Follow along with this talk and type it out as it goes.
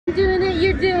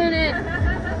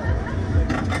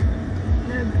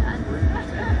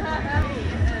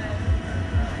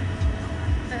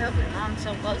I'm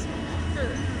so close.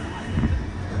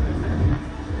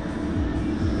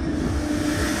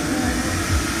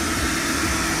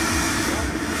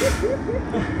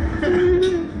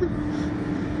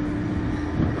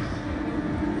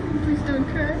 Please don't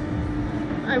cry.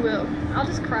 I will. I'll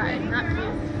just cry, not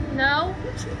puke. No?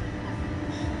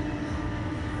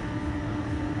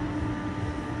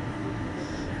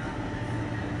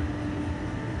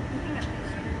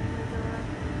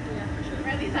 Yeah, for sure.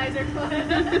 Riley's eyes are closed.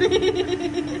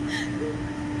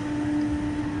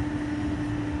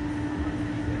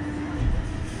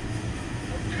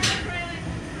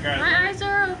 My eyes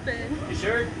are open. You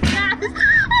sure? Yes.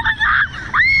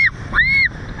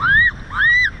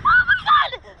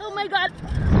 Oh my god!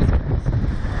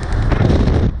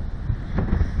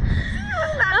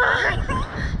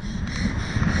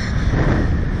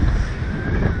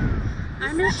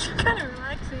 I'm just Kind of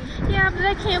relaxing. yeah, but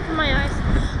I can't open my eyes.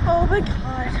 Oh my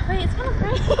god! Wait, it's gonna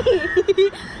break.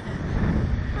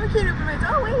 I can't open my eyes.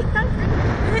 Oh wait, it's not free.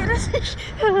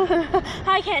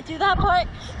 I can't do that part.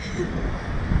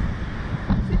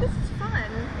 See, this is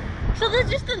fun. So there's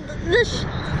just the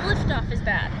lift off is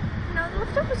bad. No, the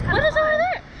lift off was kind of What is over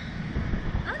there?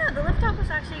 Oh no, the lift off was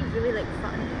actually really like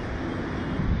fun.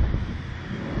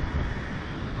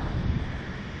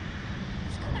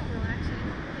 It's kind of relaxing.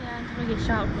 Yeah, until we get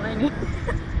shot with lightning.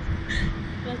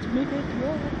 Let's make it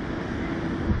roll.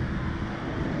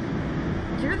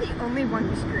 You're the only one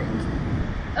who screamed.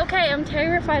 Okay, I'm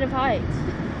terrified of heights.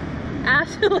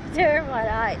 Absolutely terrified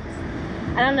of heights.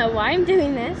 I don't know why I'm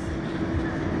doing this.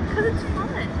 Because it's fun.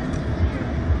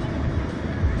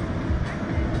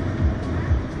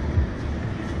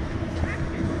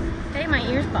 Hey, my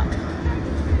ears popped.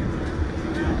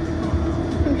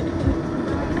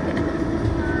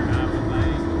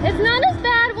 It's not as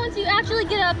bad once you actually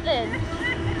get up then.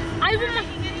 I remember.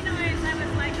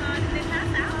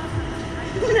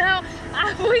 No,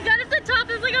 we got at the top.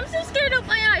 It's like I'm so scared of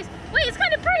my eyes. Wait, it's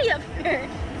kind of pretty up here.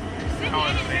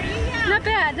 Not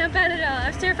bad at all. I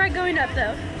was terrified going up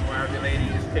though. Wow, the lady,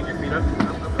 just take your feet up. Keep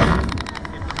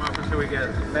them up until we get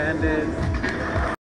banded.